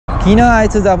किन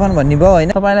आएछु जापान भन्ने भयो हैन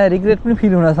तपाईलाई रिग्रेट पनि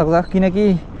फिल हुन सक्छ किनकि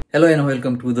hello and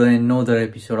welcome to the another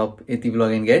episode of यति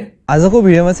ब्लग एन्ड गाइड। आजको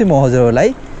भिडियोमा चाहिँ म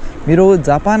हजुरहरूलाई मेरो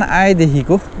जापान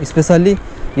आएदेखिको स्पेशली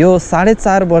यो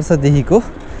 4.5 वर्षदेखिको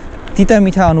तिता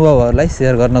मिठा अनुभवहरूलाई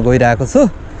सेयर गर्न गइरहेको छु।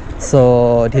 सो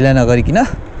ढिला नगरिकन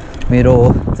मेरो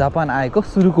जापान आएको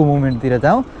सुरुको मोमेन्टतिर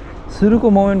जाउँ। सुरुको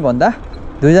मोमेन्ट भन्दा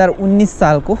 2019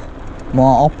 सालको म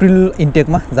अप्रिल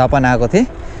इन्टेकमा जापान आएको थिएँ।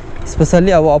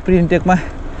 स्पेशली अब अप्रिल इन्टेकमा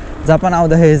जापान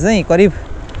आउँदाखेरि चाहिँ करिब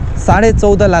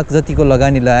 14.5 लाख जतिको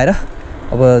लगानी लगाएर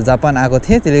अब जापान आएको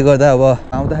थिएँ। त्यसले गर्दा अब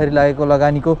आउँदाखेरि लागेको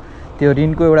लगानीको त्यो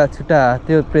ऋणको एउटा छुट्टा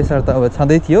त्यो प्रेसर त अब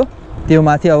छँदै थियो। त्यो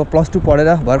माथि अब +2 पढेर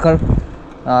भर्खर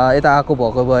यता आएको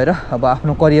भएको भएर अब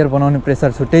आफ्नो करियर बनाउने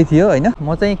प्रेसर छुट्टै थियो हैन।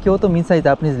 म चाहिँ क्योतो मिसाई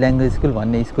जापानिज ल्याङ्ग्वेज स्कुल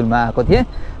भन्ने स्कुलमा आएको थिएँ।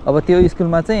 अब त्यो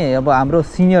स्कुलमा चाहिँ अब हाम्रो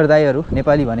सिनियर दाइहरू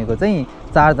नेपाली भनेको चाहिँ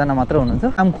 4 जना मात्र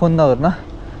हुनुहुन्छ। काम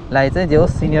खोज्नलाई चाहिँ जे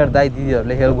होस् सिनियर दाइ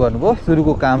दिदीहरूले हेल्प गर्नुभयो।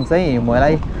 सुरुको काम चाहिँ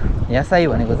मलाई यासाई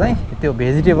भनेको चाहिँ त्यो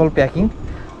भेजिटेबल प्याकिङ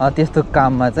त्यस्तो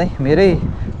काममा चाहिँ मेरै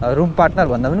रुम पार्टनर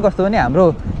भन्दा पनि कस्तो भने हाम्रो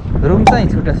रुम चाहिँ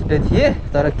छुट्टा छुट्टै थिए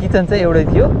तर किचन चाहिँ एउटै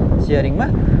थियो सेयरिङमा।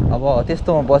 अब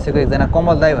त्यस्तोमा बसेको एकजना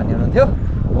कमल दाई भन्ने हुनुहुन्थ्यो।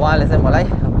 उहाँले चाहिँ मलाई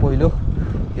पहिलो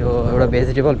यो एउटा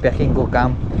भेजिटेबल प्याकिङको काम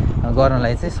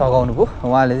गर्नलाई चाहिँ सघाउनु भयो।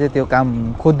 उहाँले चाहिँ त्यो काम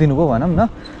खोजिदिनु भयो भनौँ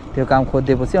न। त्यो काम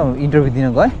खोजिदिएपछि अब इन्टरभ्यू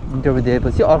दिन गएँ। इन्टरभ्यू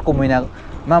दिएपछि अर्को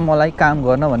महिनामा मलाई काम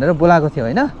गर्न भनेर बोलाएको थियो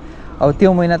होइन। अब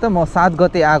त्यो महिना त म 7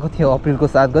 गते आएको थियो, अप्रिलको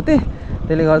 7 गते।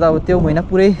 त्यसले गर्दा अब त्यो महिना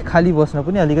पुरै खाली बस्न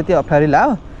पनि अलिकति अप्ठ्यारो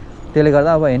लाग्यो। त्यसले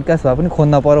गर्दा अब ह्यान्ड क्यास भए पनि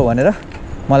खोज्न पर्यो भनेर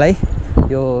मलाई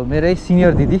यो मेरै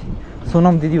सिनियर दिदी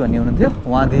सोनम दिदी भन्ने हुनुहुन्थ्यो।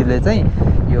 उहाँ दिदीले चाहिँ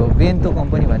यो बेन्तो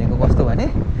कम्पनी भनेको कस्तो भने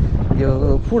यो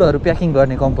फुडहरू प्याकिङ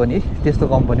गर्ने कम्पनी, त्यस्तो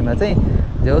कम्पनीमा चाहिँ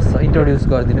जे होस् इन्ट्रोड्युस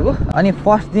गरिदिनु भयो। अनि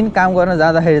फर्स्ट दिन काम गर्न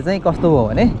जाँदाखेरि चाहिँ कस्तो भयो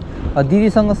भने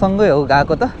दिदीसँग सँगै हो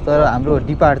गएको त तर हाम्रो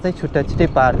डिपार्ट चाहिँ छुट्टै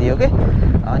पारिदियो के।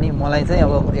 अनि मलाई चाहिँ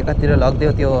अब एकातिर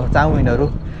लगिदियो त्यो चाउमिनहरू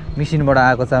मिसिनबाट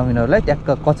आएको चाउमिनहरूलाई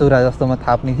ट्याक्क कचौरा जस्तोमा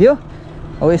थाप्ने थियो।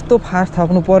 अब यस्तो फास्ट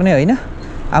थाप्नु पर्ने होइन।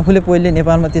 आफूले पहिले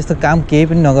नेपालमा त्यस्तो काम केही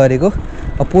पनि नगरेको,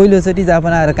 अब पहिलोचोटि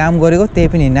जापान आएर काम गरेको, त्यही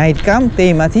पनि नाइट काम,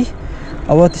 त्यही माथि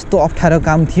अब त्यस्तो अप्ठ्यारो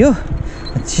काम थियो।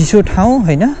 चिसो ठाउँ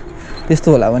होइन,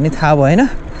 त्यस्तो होला भन्ने थाहा भएन।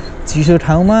 चिसो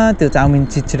ठाउँमा त्यो चाउमिन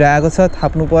चिचिरहेको छ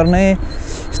थाप्नु पर्ने,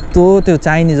 यस्तो त्यो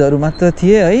चाइनिजहरू मात्र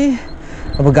थिए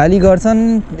है। अब गाली गर्छन्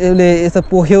यसले यस्तो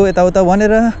पोख्यो यताउता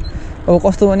भनेर। अब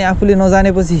कस्तो भने आफूले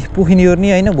नजानेपछि पोखिने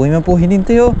ओर्ने होइन, भुइँमा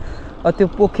पोखिदिन्थ्यो। त्यो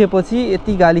पोखेपछि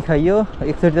यति गाली खाइयो।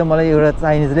 एकचोटि त मलाई एउटा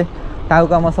चाइनिजले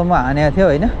टाउकामासम्म हानेको थियो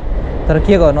होइन। तर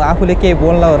के गर्नु, आफूले केही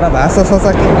बोल्न ओर्न भाषा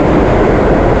ससा के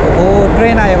हो।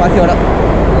 ट्रेन आयो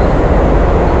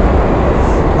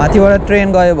माथिबाट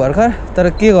ट्रेन गयो भर्खर। तर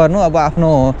के गर्नु, अब आफ्नो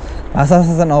भाषा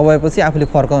सासा नभएपछि आफूले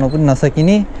फर्काउन पनि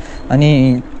नसकिने। अनि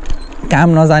काम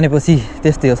नजानेपछि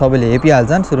त्यस्तै हो, सबैले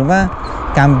हेपिहाल्छन्। सुरुमा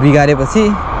काम बिगारेपछि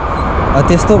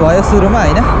त्यस्तो भयो सुरुमा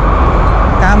होइन।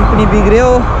 काम पनि बिग्रियो,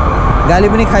 गाली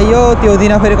पनि खाइयो। त्यो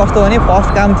दिन फेरि कस्तो भने फर्स्ट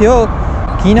काम थियो,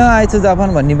 किन आएछु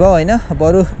जापान भन्ने भयो होइन।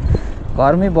 बरु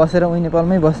घरमै बसेर उही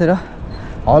नेपालमै बसेर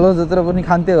हलो जोत्र पनि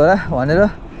खान्थ्यो होला भनेर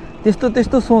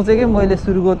त्यस्तो सोचेँ कि मैले।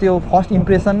 सुरुको त्यो फर्स्ट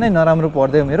इम्प्रेसन नै नराम्रो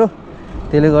पर्दियो मेरो।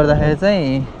 त्यसले गर्दाखेरि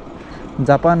चाहिँ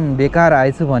जापान बेकार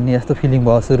आएछु भन्ने जस्तो फिलिङ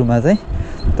भयो सुरुमा चाहिँ।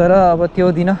 तर अब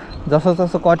त्यो दिन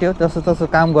जसो कट्यो, जसो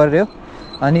काम गर्यो।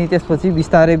 अनि त्यसपछि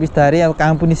बिस्तारै अब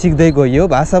काम पनि सिक्दै गइयो,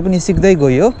 भाषा पनि सिक्दै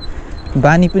गइयो,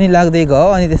 बानी पनि लाग्दै गयो।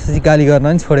 अनि त्यसपछि गाली गर्न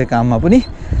पनि छोडेँ काममा पनि।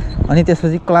 अनि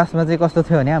त्यसपछि क्लासमा चाहिँ कस्तो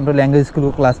थियो भने हाम्रो ल्याङ्ग्वेज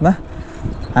स्कुलको क्लासमा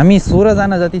हामी 16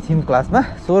 जना जति थियौँ क्लासमा।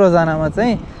 16 जनामा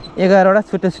चाहिँ 11वटा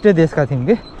छुट्टै देशका थियौँ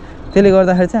कि। त्यसले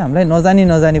गर्दाखेरि चाहिँ हामीलाई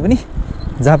नजानी पनि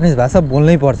जापानिज भाषा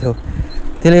बोल्नै पर्थ्यो।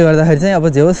 त्यसले गर्दाखेरि चाहिँ अब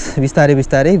जे होस्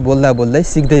बिस्तारै बोल्दै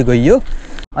सिक्दै गइयो।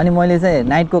 अनि मैले चाहिँ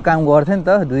नाइटको काम गर्थेँ नि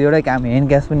त, 2वटै काम। ह्यान्ड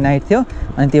क्यास पनि नाइट थियो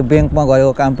अनि त्यो ब्याङ्कमा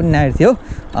गरेको काम पनि नाइट थियो।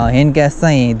 ह्यान्ड क्यास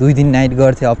चाहिँ 2 दिन नाइट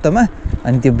गर्थेँ हप्तामा।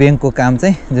 अनि त्यो ब्याङ्कको काम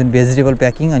चाहिँ जुन भेजिटेबल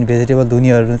प्याकिङ अनि भेजिटेबल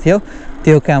धुनीहरू थियो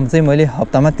त्यो काम चाहिँ मैले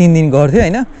हप्तामा 3 दिन गर्थेँ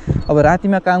होइन। अब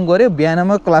रातिमा काम गऱ्यो,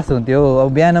 बिहानमा क्लास हुन्थ्यो।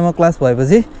 अब बिहानमा क्लास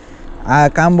भएपछि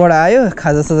कामबाट आयो,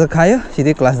 खाजासाजा खायो,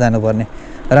 सिधै क्लास जानुपर्ने।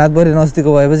 रातभरि नस्तिको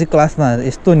भएपछि क्लासमा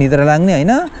यस्तो निद्रा लाग्ने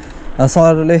होइन।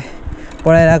 सरले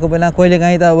पढाइरहेको बेला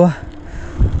कहिलेकाहीँ त अब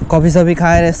कफी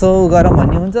खाएर यसो गरौँ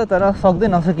भन्ने हुन्छ तर सक्दै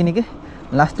नसकिने कि।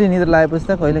 लास्टै निद्रा लागेपछि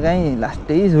त कहिलेकाहीँ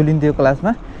लास्टै झुलिन्थ्यो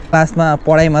क्लासमा।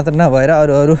 पढाइ मात्र नभएर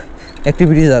अरू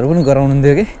एक्टिभिटिजहरू पनि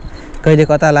गराउनुहुन्थ्यो कि। कहिले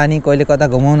कता लाने, कहिले कता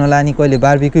घुमाउन लाने, कहिले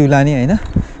बार्बिक्यू लाने होइन।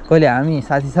 कहिले हामी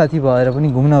साथी भएर पनि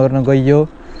घुम्न गर्न गइयो।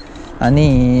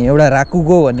 अनि एउटा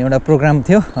राकुगो भन्ने एउटा प्रोग्राम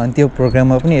थियो, अनि त्यो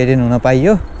प्रोग्राममा पनि एटेन्ड हुन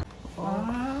पाइयो।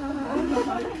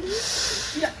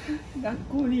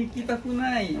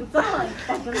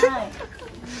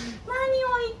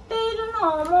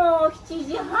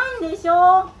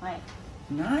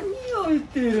 ₹50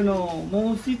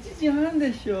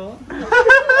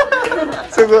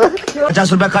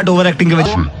 कट ओभर एक्टिङ के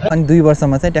वजह अनि 2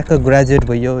 वर्षमा चाहिँ ट्याक्क ग्रेजुएट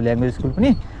भयो ल्याङ्ग्वेज स्कुल पनि।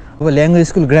 अब ल्याङ्ग्वेज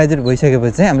स्कुल ग्रेजुएट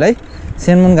भइसकेपछि चाहिँ हामीलाई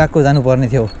सेनमुन गएको जानुपर्ने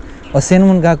थियो।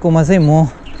 सेनमुन गएकोमा चाहिँ म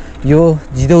यो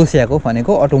जिदौसियाको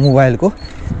भनेको अटोमोबाइलको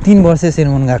 3 वर्ष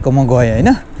सेनमुन गएको म गएँ होइन।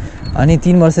 अनि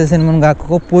 3 वर्ष सेनमुन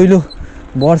गएको पहिलो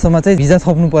वर्षमा चाहिँ भिजा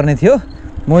थप्नु पर्ने थियो।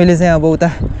 मैले चाहिँ अब उता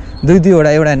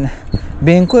दुईवटा एउटा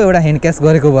ब्याङ्कको एउटा ह्यान्ड क्यास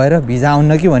गरेको भएर भिजा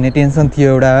आउन्न कि भन्ने टेन्सन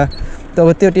थियो एउटा।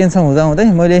 तब त्यो टेन्सन हुँदाहुँदै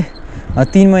मैले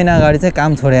 3 महिना अगाडि चाहिँ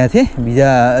काम छोडेको थिएँ भिजा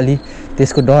अलि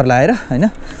त्यसको डर लागेर होइन।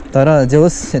 तर जे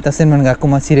होस् यता सेनमुन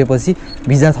गएकोमा छिरेपछि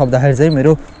भिजा थप्दाखेरि चाहिँ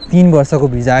मेरो 3 वर्षको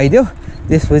भिजा आइदियो।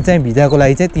 त्यसपछि चाहिँ भिजाको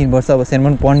लागि चाहिँ 3 वर्ष अब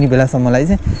सेनमुन पढ्ने बेलासम्मलाई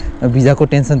चाहिँ भिजाको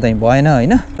टेन्सन चाहिँ भएन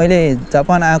होइन। अहिले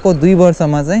जापान आएको 2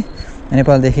 वर्षमा चाहिँ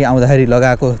नेपालदेखि आउँदाखेरि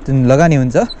लगाएको जुन लगानी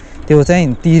हुन्छ त्यो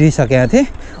चाहिँ तिरिसकेको थिएँ।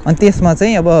 अनि त्यसमा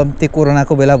चाहिँ अब त्यो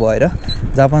कोरोनाको बेला भएर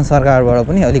जापान सरकारबाट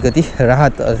पनि अलिकति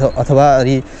राहत अथवा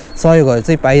सहयोगहरू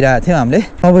चाहिँ पाइरहेको थियो। हामीले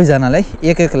सबैजनालाई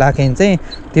 1-1 लाख चाहिँ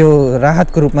त्यो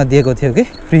राहतको रूपमा दिएको थियो कि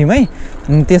फ्रीमै।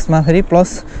 त्यसमा फेरि प्लस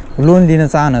लोन लिन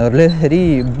चाहनेहरूले फेरि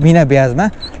बिना ब्याजमा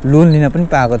लोन लिन पनि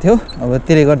पाएको थियो। अब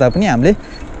त्यसले गर्दा पनि हामीले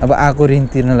अब आएको ऋण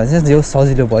तिर्नलाई चाहिँ जो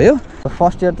सजिलो भयो।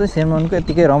 फर्स्ट इयर चाहिँ सेनमुनको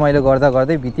यतिकै रमाइलो गर्दा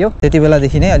गर्दै बित्यो। त्यति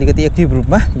बेलादेखि नै अलिकति एक्टिभ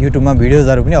रूपमा युट्युबमा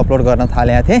भिडियोजहरू पनि अपलोड गर्न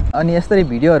थालेको थिएँ। अनि यस्तै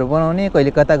भिडियोहरू बनाउने,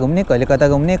 कहिले कता घुम्ने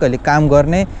कहिले काम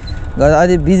गर्ने गर्दा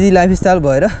अझै बिजी लाइफस्टाइल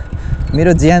भएर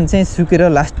मेरो ज्यान चाहिँ सुकेर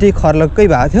लास्टै खर्लक्कै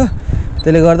भएको थियो।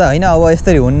 त्यसले गर्दा होइन अब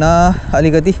यस्तरी हुन्न,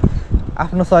 अलिकति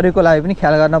आफ्नो शरीरको लागि पनि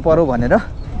ख्याल गर्न पर्यो भनेर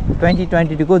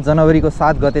 2022 को जनवरीको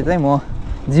 7 गते चाहिँ म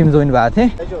जिम जोइन भएको थिएँ।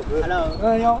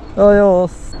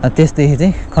 त्यसदेखि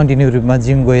चाहिँ कन्टिन्यू रूपमा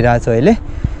जिम गइरहेको छु अहिले।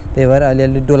 त्यही भएर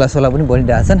अलिअलि डोलासोला पनि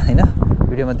बनिरहेछन् होइन।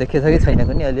 भिडियोमा देखेछ कि छैन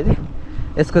पनि अलिअलि।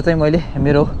 यसको चाहिँ मैले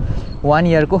मेरो 1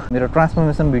 इयरको मेरो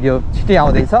ट्रान्सफर्मेसन भिडियो छिट्टै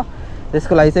आउँदैछ,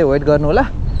 त्यसको लागि चाहिँ वेट गर्नु होला।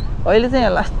 अहिले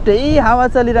चाहिँ लास्टै हावा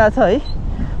चलिरहेछ है।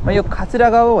 म यो खाचुरा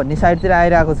गाउँ भन्ने साइडतिर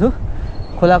आइरहेको छु,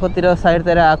 खोलाकोतिर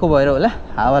साइडतिर आएको भएर होला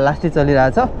हावा लास्टै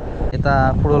चलिरहेछ। यता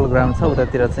फुटबल ग्राउन्ड छ,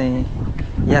 उतातिर चाहिँ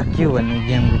याक्यु भन्ने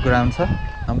गेमको ग्राउन्ड छ।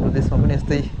 हाम्रो देशमा पनि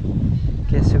यस्तै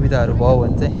केही सुविधाहरू भयो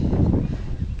भने चाहिँ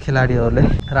खेलाडीहरूले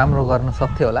राम्रो गर्न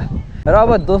सक्थ्यो होला। र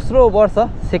अब दोस्रो वर्ष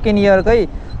सेकेन्ड इयरकै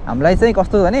हामीलाई चाहिँ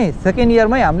कस्तो भने सेकेन्ड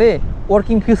इयरमै हामीले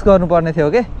वर्किङ फिक्स गर्नुपर्ने थियो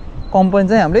कि। कम्पनी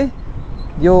चाहिँ हामीले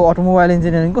यो अटोमोबाइल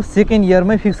इन्जिनियरिङको सेकेन्ड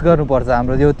इयरमै फिक्स गर्नुपर्छ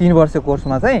हाम्रो यो 3 वर्ष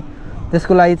कोर्समा चाहिँ।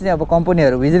 त्यसको लागि चाहिँ अब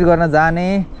कम्पनीहरू भिजिट गर्न जाने,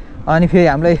 अनि फेरि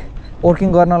हामीलाई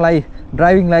वर्किङ गर्नलाई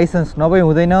ड्राइभिङ लाइसेन्स नभई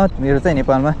हुँदैन। मेरो चाहिँ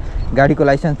नेपालमा गाडीको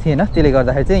लाइसेन्स थिएन, त्यसले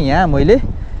गर्दाखेरि चाहिँ यहाँ मैले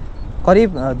करिब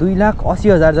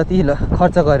 2,80,000 जति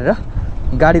खर्च गरेर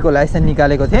गाडीको लाइसेन्स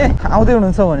निकालेको थिएँ। आउँदै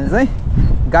हुनुहुन्छ भने चाहिँ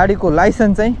गाडीको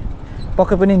लाइसेन्स चाहिँ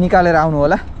पक्कै पनि निकालेर आउनु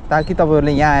होला, ताकि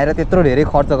तपाईँहरूले यहाँ आएर त्यत्रो धेरै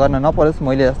खर्च गर्न नपरोस्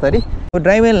मैले जसरी।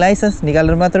 ड्राइभिङ लाइसेन्स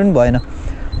निकालेर मात्र पनि भएन,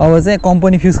 अब चाहिँ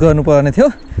कम्पनी फिक्स गर्नुपर्ने थियो।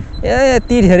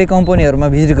 यति धेरै कम्पनीहरूमा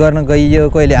भिजिट गर्न गइयो,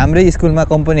 कहिले हाम्रै स्कुलमा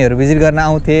कम्पनीहरू भिजिट गर्न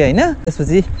आउँथे होइन।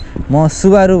 त्यसपछि म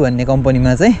सुबारु भन्ने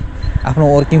कम्पनीमा चाहिँ आफ्नो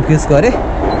वर्किङ फिक्स गरेँ।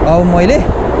 अब मैले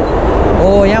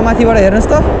यहाँ माथिबाट हेर्नुहोस्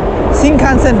त,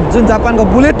 सिङ्खानसेन जुन जापानको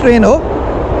बुलेट ट्रेन हो,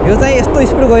 यो चाहिँ यस्तो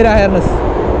स्पिड गइरहेको हेर्नुहोस्।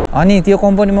 अनि त्यो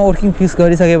कम्पनीमा वर्किङ फिक्स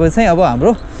गरिसकेपछि चाहिँ अब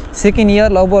हाम्रो सेकेन्ड इयर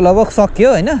लगभग सक्यो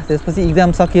होइन। त्यसपछि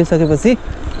इक्जाम सकिसकेपछि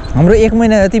हाम्रो 1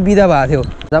 महिना जति बिदा भएको थियो।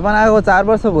 जापान आएको 4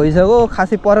 वर्ष भइसक्यो,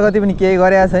 खासै प्रगति पनि केही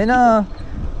गरेको छैन,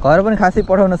 घर पनि खासै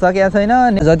पठाउन सकेको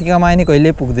छैन। जति कमाए नि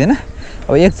कहिले पुग्दैन।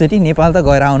 अब एकचोटि नेपाल त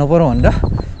गएर आउनु पर्यो भनेर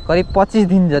करिब 25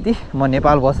 दिन जति म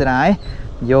नेपाल बसेर आएँ।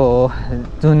 यो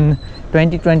जुन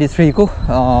 2023 को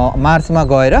मार्चमा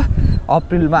गएर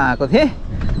अप्रिलमा आएको थिएँ।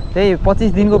 त्यही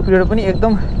 25 दिनको पिरियड पनि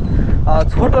एकदम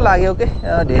छोटो लाग्यो कि,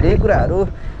 धेरै कुराहरू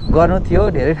गर्नु थियो,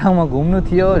 धेरै ठाउँमा घुम्नु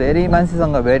थियो, धेरै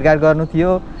मान्छेसँग भेटघाट गर्नु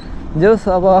थियो। जस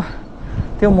अब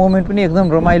त्यो मोमेन्ट पनि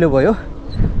एकदम रमाइलो भयो,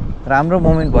 राम्रो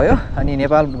मोमेन्ट भयो। अनि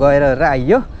नेपाल गएर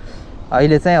आइयो।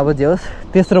 अहिले चाहिँ अब जे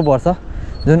होस् तेस्रो वर्ष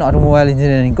जुन अटोमोबाइल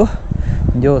इन्जिनियरिङको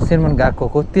जो सेनमुन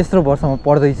गएको तेस्रो वर्षमा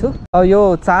पढ्दैछु। अब यो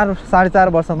 4-4.5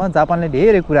 वर्षमा जापानले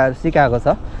धेरै कुराहरू सिकाएको छ।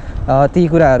 ती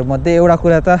कुराहरूमध्ये एउटा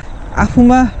कुरा त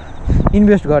आफूमा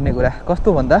इन्भेस्ट गर्ने कुरा। कस्तो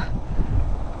भन्दा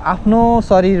आफ्नो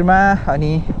शरीरमा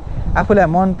अनि आफूलाई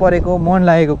मन परेको मन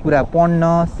लागेको कुरा पढ्न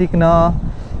सिक्न,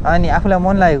 अनि आफूलाई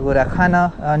मन लागेको कुरा खान,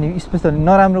 अनि स्पेसली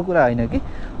नराम्रो कुरा होइन कि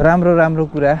राम्रो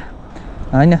कुरा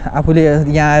होइन। आफूले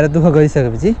यहाँ आएर दुःख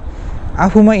गरिसकेपछि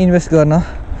आफूमा इन्भेस्ट गर्न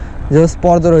जस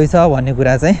पर्दो रहेछ भन्ने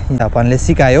कुरा चाहिँ जापानले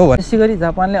सिकायो। त्यसै गरी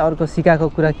जापानले अर्को सिकाएको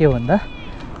कुरा के भन्दा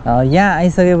यहाँ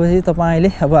आइसकेपछि तपाईँले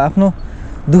अब आफ्नो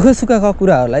दुःख सुखका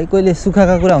कुराहरूलाई, कहिले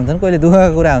सुखका कुरा हुन्छन्, कहिले दुःखका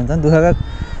कुरा हुन्छन्, दुःखका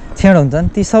क्षण हुन्छन्,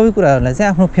 ती सबै कुराहरूलाई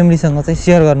चाहिँ आफ्नो फ्यामिलीसँग चाहिँ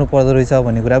सेयर गर्नु पर्दो रहेछ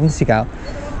भन्ने कुरा पनि सिकायो।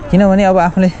 किनभने अब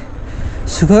आफूले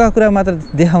सुखका कुरा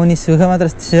मात्र देखाउने, सुख मात्र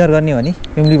सेयर गर्ने भने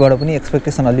फ्यामिलीबाट पनि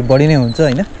एक्सपेक्टेसन अलिक बढी नै हुन्छ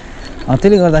होइन।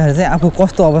 त्यसले गर्दाखेरि चाहिँ आफू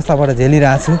कस्तो अवस्थाबाट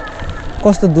झेलिरहेको छु,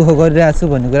 कस्तो दुःख गरिरहेको छु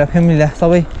भन्ने कुरा फ्यामिलीलाई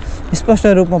सबै स्पष्ट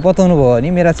रूपमा बताउनु भयो भने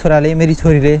मेरा छोराले, मेरी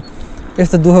छोरीले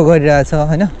यस्तो दुःख गरिरहेछ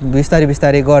होइन, बिस्तारै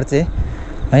बिस्तारै गर्छ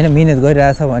होइन, मिहिनेत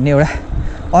गरिरहेछ भन्ने एउटा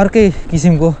अर्कै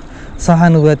किसिमको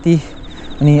सहानुभूति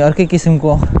अनि अर्कै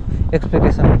किसिमको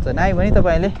एक्सपेक्टेसन हुन्छ। नाइ भने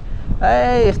तपाईँले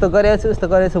यस्तो गरेको छु उस्तो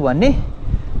गरेको छु भन्ने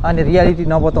अनि रियालिटी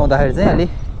नबताउँदाखेरि चाहिँ अलि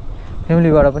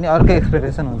फ्यामिलीबाट पनि अर्कै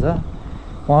एक्सपेक्टेसन हुन्छ।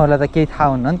 उहाँहरूलाई त केही थाहा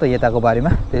हुन्न नि त यताको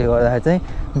बारेमा। त्यसले गर्दाखेरि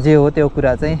चाहिँ जे हो त्यो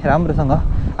कुरा चाहिँ राम्रोसँग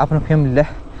आफ्नो फ्यामिलीलाई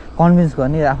कन्भिन्स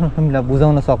गर्ने, आफ्नो फ्यामिलीलाई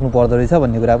बुझाउन सक्नु पर्दो रहेछ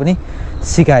भन्ने कुरा पनि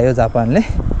सिकायो जापानले।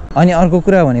 अनि अर्को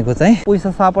कुरा भनेको चाहिँ पैसा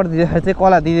सापट दिँदाखेरि चाहिँ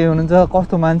कला दिँदै हुनुहुन्छ,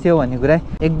 कस्तो मान्छे हो भन्ने कुरा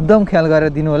एकदम ख्याल गरेर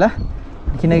दिनु होला।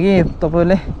 किनकि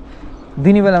तपाईँले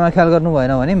दिने बेलामा ख्याल गर्नु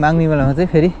भएन भने माग्ने बेलामा चाहिँ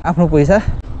फेरि आफ्नो पैसा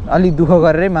अलिक दुःख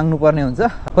गरेरै माग्नुपर्ने हुन्छ।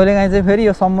 कहिलेकाहीँ चाहिँ फेरि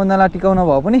यो सम्बन्धलाई टिकाउन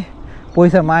भए पनि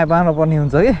पैसा माया पार्नु पर्ने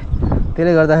हुन्छ कि।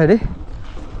 त्यसले गर्दाखेरि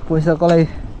पैसा कसलाई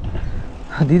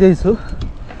दिँदैछु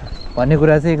भन्ने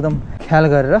कुरा चाहिँ एकदम ख्याल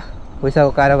गरेर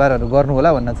पैसाको कारोबारहरू गर्नु होला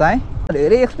भन्न चाहेँ।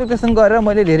 धेरै एक्सपेक्टेसन गरेर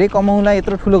मैले धेरै कमाउँला,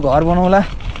 यत्रो ठुलो घर बनाउँला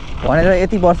भनेर,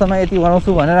 यति वर्षमा यति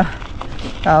बनाउँछु भनेर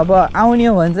अब आउने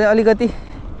हो भने चाहिँ अलिकति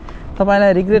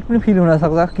तपाईँलाई रिग्रेट पनि फिल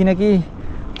हुनसक्छ। किनकि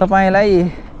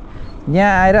तपाईँलाई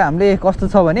यहाँ आएर हामीले कस्तो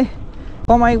छ भने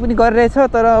कमाइ पनि गरिरहेछ,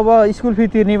 तर अब स्कुल फी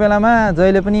तिर्ने बेलामा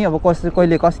जहिले पनि अब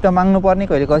कहिले कसित माग्नुपर्ने,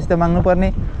 कहिले कसित माग्नुपर्ने।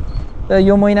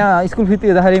 यो महिना स्कुल फी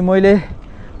तिर्दाखेरि मैले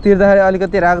तिर्दाखेरि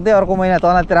अलिकति राख्दै अर्को महिना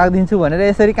तल राखिदिन्छु भनेर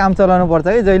यसरी काम चलाउनु पर्छ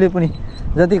कि। जहिले पनि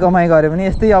जति कमाइ गरे पनि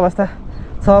यस्तै अवस्था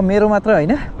छ। मेरो मात्र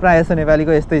होइन, प्रायः जसो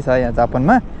नेपालीको यस्तै छ यहाँ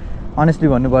जापानमा अनेस्टली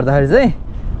भन्नुपर्दाखेरि चाहिँ।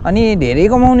 अनि धेरै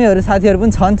कमाउनेहरू साथीहरू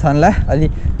पनि छन् ला, अलि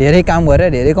धेरै काम गरेर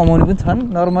धेरै कमाउने पनि छन्।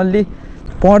 नर्मल्ली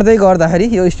पढ्दै गर्दाखेरि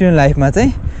यो स्टुडेन्ट लाइफमा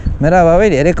चाहिँ मेरो बाबै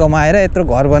धेरै कमाएर यत्रो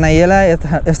घर बनाइएला,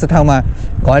 यस्तो ठाउँमा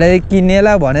घर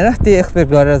किनेला भनेर त्यो एक्सपेक्ट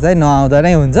गरेर चाहिँ नआउँदा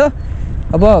नै हुन्छ।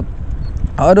 अब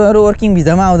अरू वर्किङ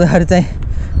भिजामा आउँदाखेरि चाहिँ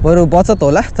बरु बचत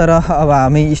होला, तर अब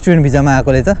हामी स्टुडेन्ट भिजामा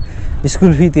आएकोले त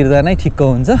स्कुल फी तिर्दा नै ठिक्क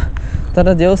हुन्छ।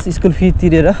 तर जे होस् स्कुल फी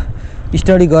तिरेर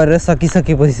स्टडी गरेर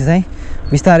सकिसकेपछि चाहिँ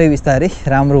बिस्तारै बिस्तारै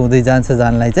राम्रो हुँदै जान्छ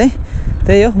जानलाई चाहिँ।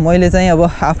 त्यही हो, मैले चाहिँ अब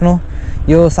आफ्नो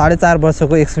यो 4.5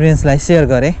 वर्षको एक्सपिरियन्सलाई सेयर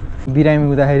गरेँ। बिरामी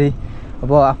हुँदाखेरि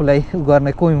अब आफूलाई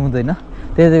गर्ने कोही हुँदैन,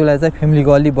 त्यति बेला चाहिँ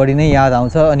फ्यामिलीको अलिक बढी नै याद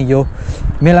आउँछ। अनि यो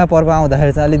मेला पर्व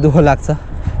आउँदाखेरि चाहिँ अलिक दुःख लाग्छ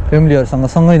फ्यामिलीहरूसँग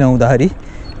सँगै नहुँदाखेरि।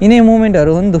 यिनै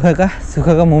मोमेन्टहरू हुन् दुःखका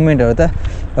सुखका मोमेन्टहरू त।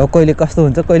 अब कहिले कस्तो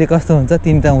हुन्छ कहिले कस्तो हुन्छ,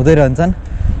 तिनी त हुँदै रहन्छन्।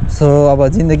 सो अब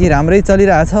जिन्दगी राम्रै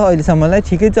चलिरहेछ अहिलेसम्मलाई,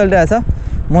 ठिकै चलिरहेछ।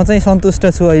 म चाहिँ सन्तुष्ट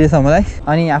छु अहिलेसम्मलाई।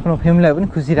 अनि आफ्नो फ्यामिलीलाई पनि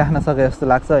खुसी राख्न सके जस्तो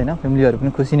लाग्छ होइन, फ्यामिलीहरू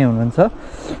पनि खुसी नै हुनुहुन्छ।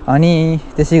 अनि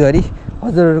त्यसै गरी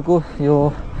हजुरहरूको यो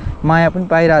माया पनि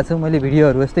पाइरहेको छु। मैले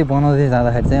भिडियोहरू यस्तै बनाउँदै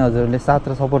जाँदाखेरि चाहिँ हजुरहरूले साथ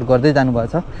र सपोर्ट गर्दै जानुभएको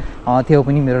छ, त्यो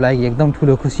पनि मेरो लागि एकदम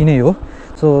ठुलो खुसी नै हो।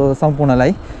 सो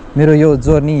सम्पूर्णलाई मेरो यो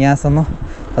जर्नी यहाँसम्म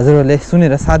हजुरहरूले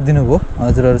सुनेर साथ दिनुभयो,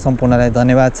 हजुरहरू सम्पूर्णलाई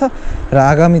धन्यवाद छ। र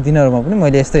आगामी दिनहरूमा पनि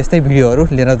मैले यस्तै भिडियोहरू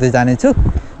लिएर जानेछु,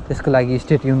 त्यसको लागि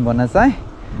स्टे ट्युन भन्न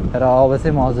चाहेँ। र अब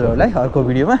चाहिँ म हजुरहरूलाई अर्को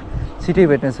भिडियोमा छिटै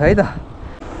भेट्ने छु है त।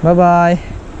 By by,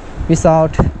 piece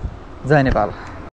out, Jay Nepal.